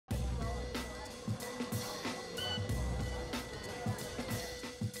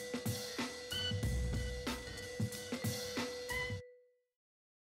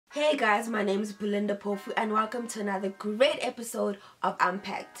Hey guys, my name is Belinda Pofu and welcome to another great episode of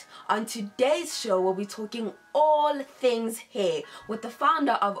Unpacked. On today's show, we'll be talking all things hair with the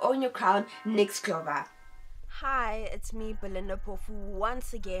founder of Own Your Crown, Nix Dlova. Hi, it's me, Belinda Pofu.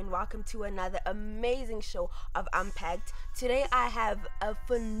 Once again, welcome to another amazing show of Unpacked. Today I have a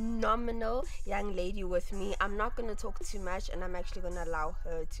phenomenal young lady with me. I'm not going to talk too much and I'm actually going to allow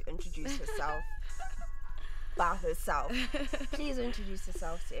her to introduce herself. By herself. Please introduce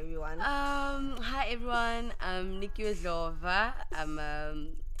yourself to everyone. Hi everyone, I'm Nikiwe Dlova. I'm a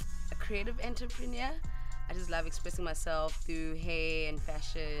creative entrepreneur. I just love expressing myself through hair and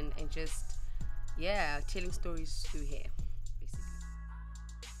fashion and just, telling stories through hair, basically.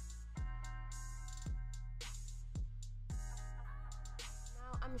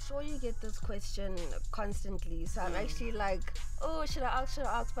 Now, I'm sure you get this question constantly, so I'm actually like, oh, should I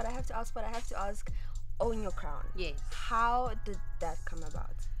ask, but I have to ask. Own Your Crown. Yes. How did that come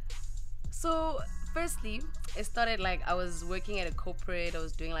about? So, firstly, it started like I was working at a corporate. I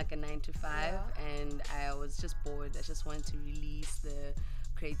was doing like a 9 to 5, and I was just bored. I just wanted to release the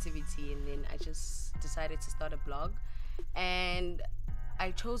creativity, and then I just decided to start a blog. And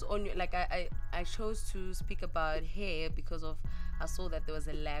I chose I chose to speak about hair because I saw that there was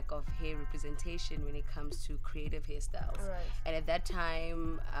a lack of hair representation when it comes to creative hairstyles. Right. And at that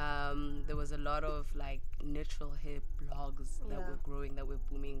time, there was a lot of like natural hair blogs that were growing, that were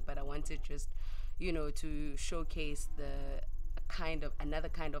booming. But I wanted just, to showcase another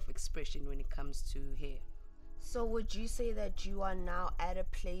kind of expression when it comes to hair. So would you say that you are now at a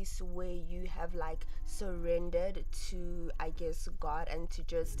place where you have like surrendered to, I guess, God, and to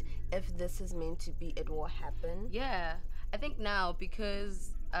just, if this is meant to be, it will happen? Yeah, I think now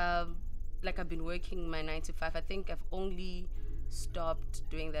because I've been working my 9 to 5, I think I've only stopped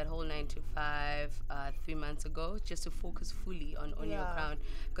doing that whole 9 to 5 3 months ago, just to focus fully on Your Crown,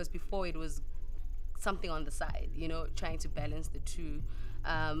 because before it was something on the side, trying to balance the two.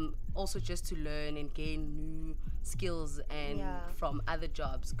 Also just to learn and gain new skills and from other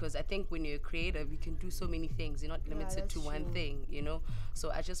jobs, because I think when you're creative you can do so many things. You're not limited to one thing, so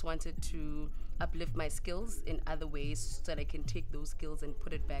I just wanted to uplift my skills in other ways so that I can take those skills and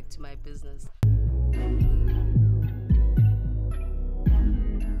put it back to my business.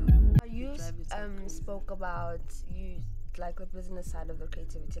 You spoke about like the business side of the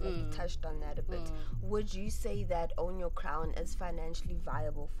creativity, like you touched on that a bit. Would you say that Own Your Crown is financially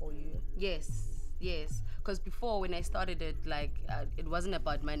viable for you? Yes, because before when I started it, it wasn't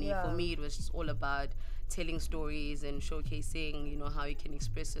about money. For me, it was just all about telling stories and showcasing, how you can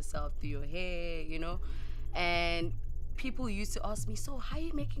express yourself through your hair, and people used to ask me, so how are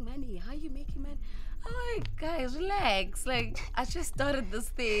you making money? I'm like, guys, relax. Like, I just started this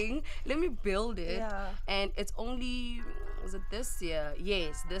thing. Let me build it. Yeah. And it's only, was it this year?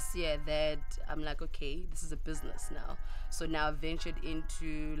 Yes, this year that I'm like, okay, this is a business now. So now I've ventured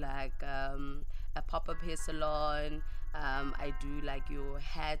into like a pop-up hair salon. I do like your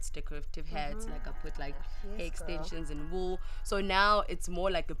hats, decorative hats. Like I put like hair extensions and wool. So now it's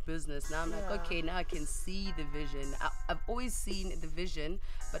more like a business. Now I'm like, okay, now I can see the vision. I've always seen the vision,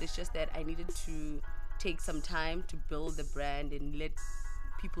 but it's just that I needed to take some time to build the brand and let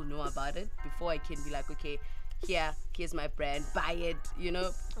people know about it before I can be like, okay, here's my brand, buy it.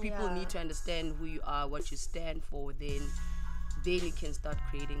 People need to understand who you are, what you stand for. Then you can start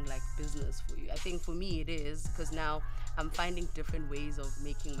creating like business for you. I think for me it is, because now I'm finding different ways of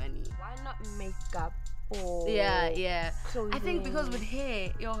making money. Why not makeup or clothing? I think because with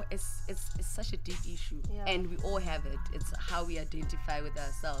hair, it's such a deep issue, and we all have it. It's how we identify with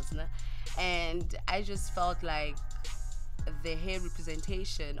ourselves, no? And I just felt like the hair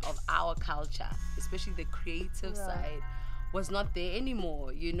representation of our culture, especially the creative side, was not there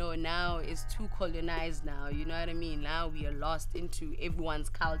anymore. Now it's too colonized now, you know what I mean? Now we are lost into everyone's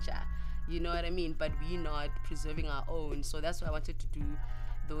culture, you know what I mean? But we're not preserving our own. So that's why I wanted to do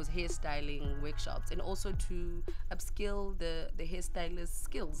those hairstyling workshops, and also to upskill the hairstylist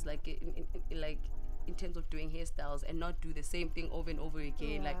skills, like in terms of doing hairstyles, and not do the same thing over and over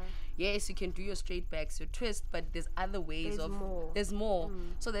again. Like, yes, you can do your straight backs, your twist, but there's other ways. There's more.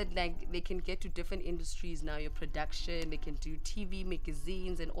 So that like they can get to different industries now, your production, they can do TV,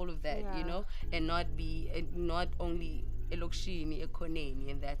 magazines and all of that, and not only elokshini, ekoneni,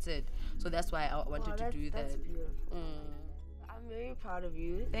 and that's it. So that's why I wanted to do that. That's beautiful. I'm very proud of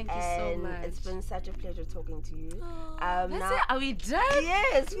you. Thank you so much. It's been such a pleasure talking to you. That's it. Are we done?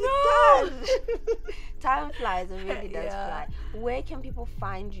 Yes, we're done. Time flies. It really does fly. Where can people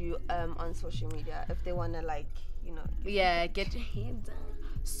find you on social media if they want to, like, get your hair done?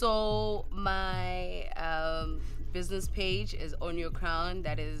 So my business page is On Your Crown.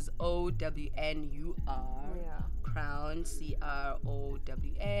 That is OWNUR. Yeah. Crown,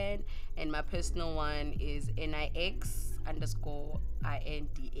 CROWN. And my personal one is NIX_INDA.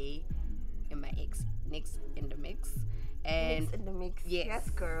 MIX. Nix in the mix. And Nix in the mix. Yes,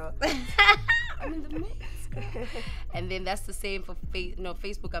 girl. I'm in the mix. And then that's the same for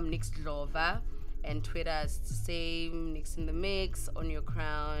Facebook. I'm Nix Dlova, and Twitter is the same. Nix in the mix. On Your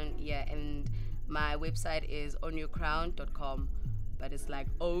Crown. Yeah, and my website is onyourcrown.com, but it's like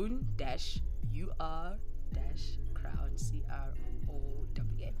own-ur-crown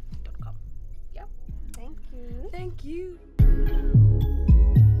CROWN.com. Yeah. Thank you. Thank you.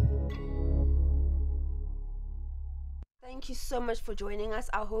 Thank you so much for joining us.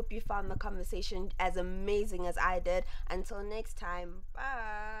 I hope you found the conversation as amazing as I did. Until next time, bye.